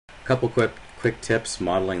Couple quick tips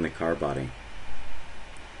modeling the car body.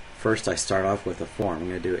 First, I start off with a form. I'm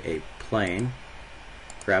going to do a plane,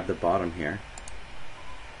 grab the bottom here,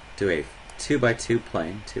 do a 2x2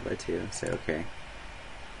 plane, 2x2, say OK.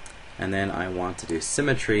 And then I want to do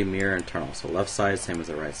symmetry, mirror, internal. So left side, same as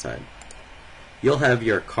the right side. You'll have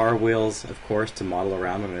your car wheels, of course, to model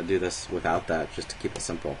around. I'm going to do this without that, just to keep it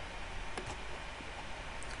simple.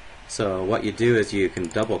 So what you do is you can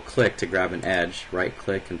double click to grab an edge, right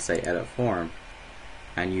click and say edit form,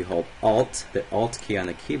 and you hold Alt, the Alt key on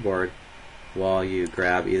the keyboard, while you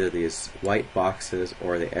grab either these white boxes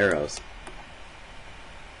or the arrows,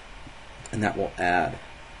 and that will add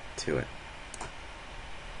to it.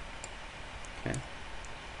 Okay,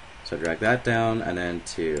 so drag that down, and then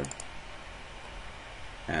to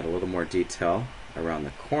add a little more detail around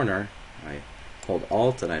the corner, I hold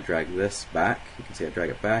Alt and I drag this back. You can see I drag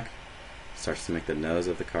it back. Starts to make the nose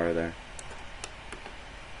of the car there.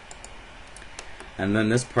 And then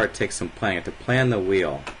this part takes some planning. I have to plan the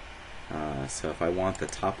wheel. So if I want the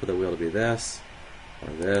top of the wheel to be this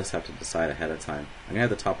or this, I have to decide ahead of time. I'm going to have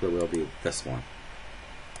the top of the wheel be this one.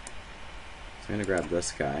 So I'm going to grab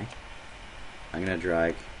this guy. I'm going to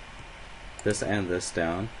drag this and this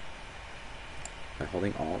down by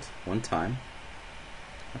holding Alt one time.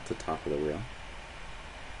 That's the top of the wheel.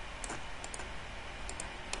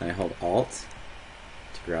 And I hold Alt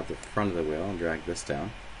to grab the front of the wheel and drag this down.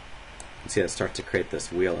 You can see it starts to create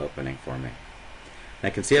this wheel opening for me. And I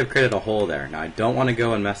can see I've created a hole there. Now I don't want to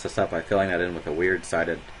go and mess this up by filling that in with a weird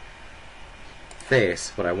sided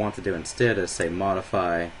face. What I want to do instead is say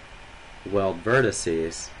modify weld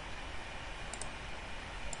vertices.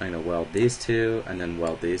 I'm going to weld these two and then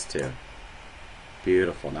weld these two.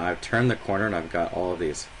 Beautiful. Now I've turned the corner and I've got all of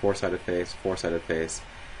these four-sided face, four-sided face.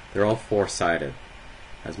 They're all four-sided.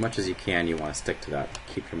 As much as you can, you want to stick to that.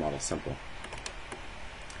 Keep your model simple.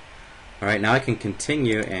 Alright, now I can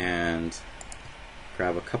continue and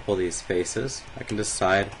grab a couple of these faces. I can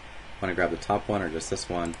decide if I want to grab the top one or just this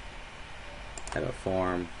one. Edit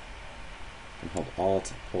form. And hold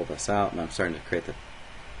Alt, pull this out, and I'm starting to create the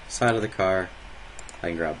side of the car. I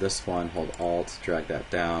can grab this one, hold Alt, drag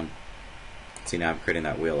that down. See, now I'm creating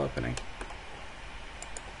that wheel opening.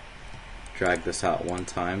 Drag this out one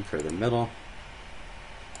time for the middle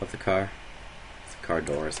of the car. It's the car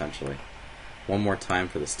door essentially. One more time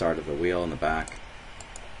for the start of the wheel in the back.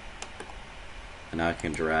 And now I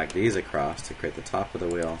can drag these across to create the top of the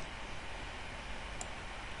wheel.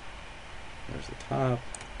 There's the top.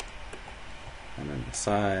 And then the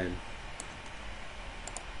side.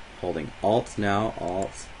 Holding Alt now,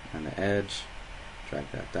 Alt and the edge.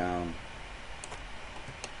 Drag that down.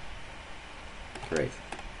 Great.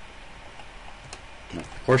 Now,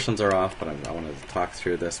 proportions are off, but I want to talk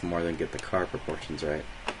through this more than get the car proportions right.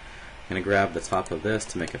 I'm going to grab the top of this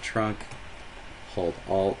to make a trunk, hold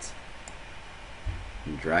Alt,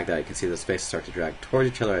 and drag that. You can see the spaces start to drag towards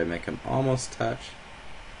each other. I make them almost touch.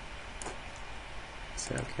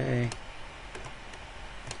 Say OK.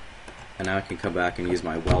 And now I can come back and use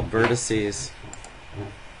my weld vertices.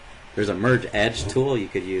 There's a merge edge tool you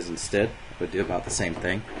could use instead. It would do about the same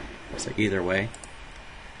thing. So either way.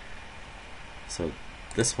 So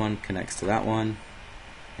this one connects to that one,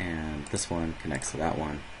 and this one connects to that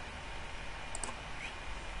one.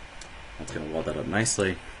 That's going to weld that up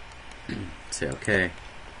nicely. Say OK.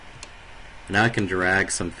 Now I can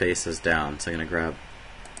drag some faces down. So I'm going to grab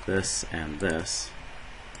this and this,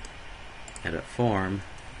 edit form,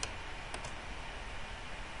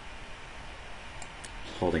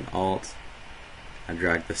 holding Alt, and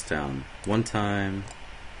drag this down one time,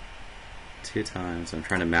 two times. I'm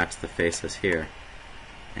trying to match the faces here,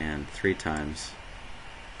 and three times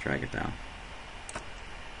drag it down.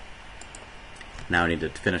 Now I need to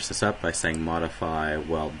finish this up by saying modify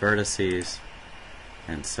weld vertices,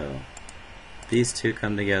 and so these two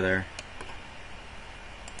come together,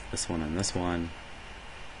 this one and this one,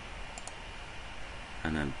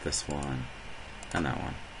 and then this one and that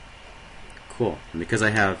one. Cool. And because I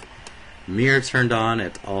have mirror turned on,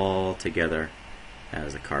 it's all together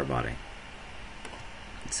as a car body.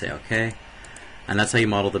 Say OK, and that's how you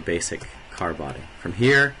model the basic car body. From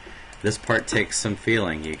here, this part takes some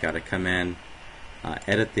feeling. You got to come in,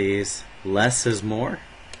 edit these. Less is more,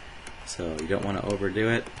 so you don't want to overdo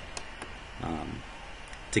it.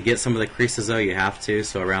 To get some of the creases though, you have to.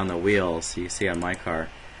 So around the wheels, you see on my car,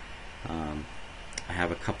 I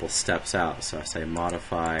have a couple steps out. So I say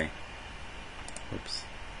modify. Oops.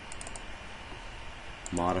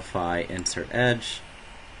 Modify insert edge.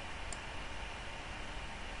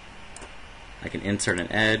 I can insert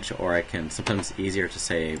an edge, or I can, sometimes it's easier to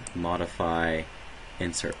say modify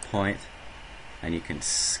insert point. and you can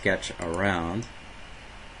sketch around.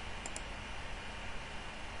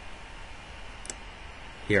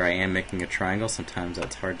 Here I am making a triangle. Sometimes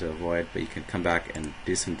that's hard to avoid, but you can come back and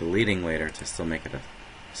do some deleting later to still make it a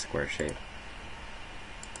square shape.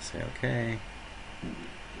 Say OK.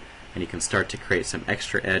 And you can start to create some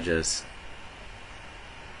extra edges.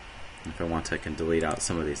 If I want to, I can delete out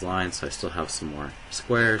some of these lines so I still have some more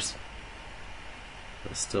squares.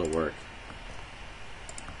 It'll still work.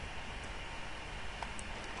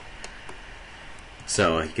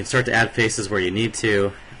 So you can start to add faces where you need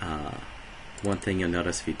to. One thing you'll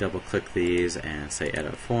notice if you double click these and say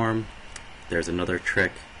edit form, there's another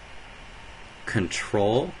trick.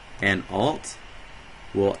 Control and Alt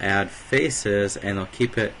will add faces and they'll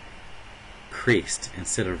keep it creased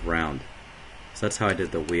instead of round. So that's how I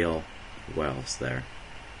did the wheel wells there.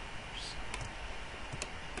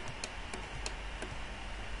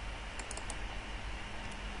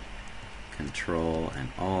 Control and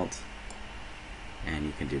Alt, and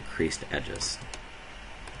you can do creased edges.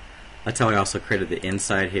 That's how I also created the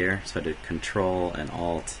inside here. So I did Control and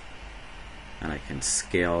Alt, and I can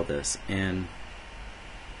scale this in.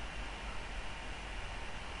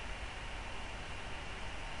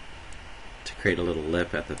 To create a little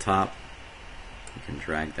lip at the top, you can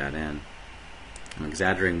drag that in. I'm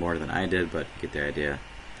exaggerating more than I did, but you get the idea.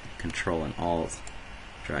 Control and Alt,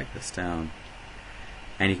 drag this down.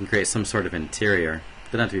 And you can create some sort of interior.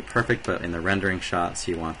 It doesn't have to be perfect, but in the rendering shots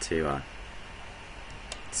you want to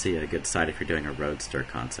see a good side if you're doing a roadster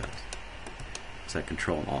concept. So that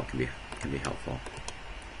Control and Alt can be helpful.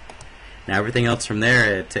 Now everything else from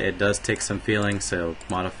there, it does take some feeling, so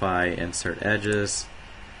modify, insert edges.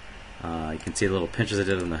 You can see the little pinches I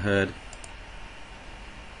did on the hood.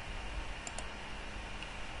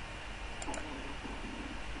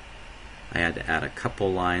 I had to add a couple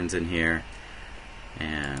lines in here,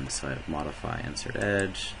 and so I modify, insert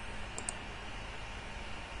edge.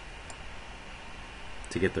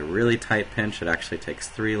 To get the really tight pinch, it actually takes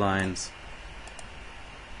 3 lines.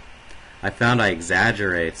 I found I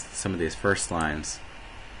exaggerate some of these first lines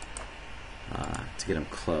to get them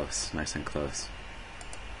close, nice and close.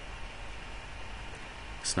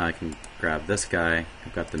 So now I can grab this guy.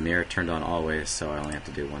 I've got the mirror turned on always, so I only have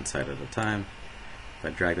to do one side at a time. If I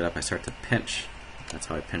drag it up, I start to pinch. That's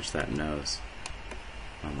how I pinch that nose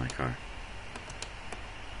on my car.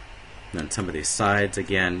 And then some of these sides,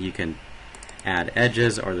 again, you can add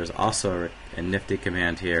edges, or there's also a nifty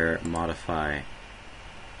command here, modify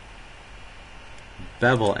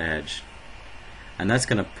bevel edge, and that's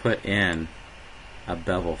going to put in a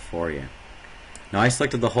bevel for you. Now I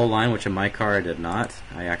selected the whole line, which in my car I did not.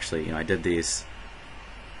 I actually, I did these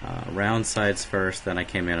round sides first, then I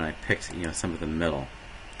came in and I picked, some of the middle,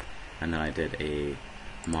 and then I did a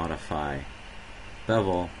modify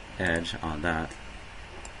bevel edge on that,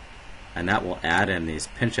 and that will add in these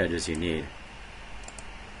pinch edges you need.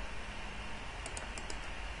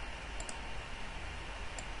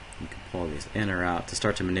 You can pull these in or out to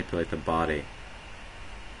start to manipulate the body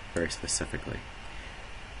very specifically.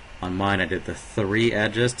 On mine I did the 3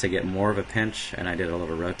 edges to get more of a pinch, and I did a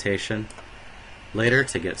little rotation later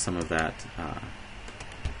to get some of that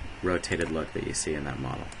rotated look that you see in that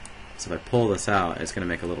model. So if I pull this out, it's going to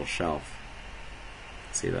make a little shelf.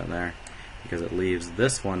 See that there? Because it leaves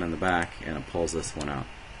this one in the back and it pulls this one out.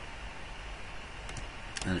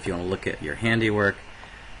 And if you want to look at your handiwork,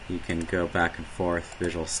 you can go back and forth,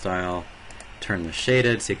 visual style, turn the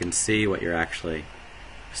shaded so you can see what you're actually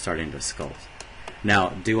starting to sculpt. Now,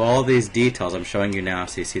 do all these details I'm showing you now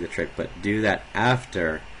so you see the trick, but do that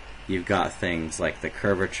after you've got things like the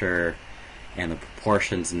curvature and the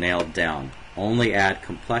proportions nailed down. Only add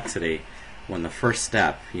complexity when the first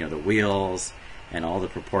step, the wheels and all the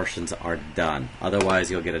proportions are done.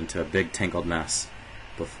 Otherwise, you'll get into a big tangled mess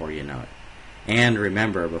before you know it. And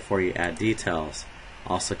remember, before you add details,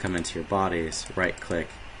 also come into your bodies, right-click,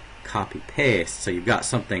 copy-paste, so you've got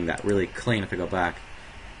something that really clean. If I go back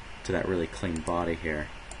to that really clean body here,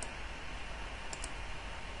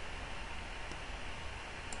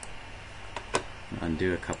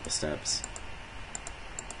 undo a couple steps.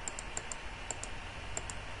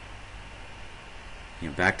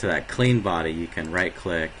 Back to that clean body, you can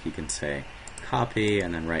right-click, you can say copy,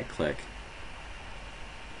 and then right-click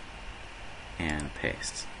and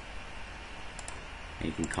paste. And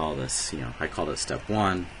you can call this, I called it step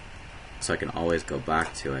 1, so I can always go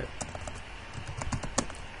back to it,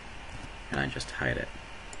 and I just hide it.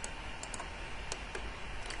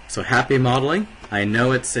 So happy modeling. I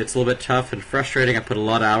know it's a little bit tough and frustrating. I put a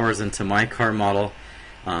lot of hours into my car model.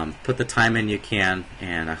 Put the time in you can,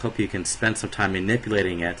 and I hope you can spend some time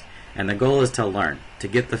manipulating it And the goal is to learn, to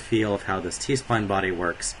get the feel of how this T-spline body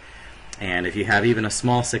works. And if you have even a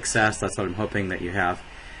small success, that's what I'm hoping that you have,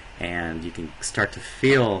 and you can start to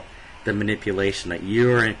feel the manipulation, that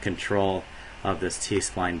you are in control of this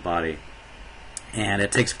T-spline body. And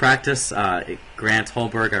it takes practice. Grant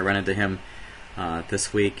Holberg, I ran into him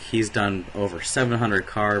this week. He's done over 700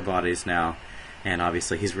 car bodies now, and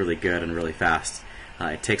obviously he's really good and really fast.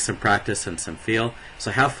 It takes some practice and some feel.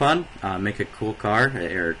 So have fun, make a cool car,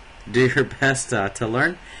 or do your best to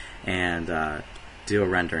learn, and do a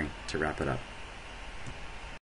rendering to wrap it up.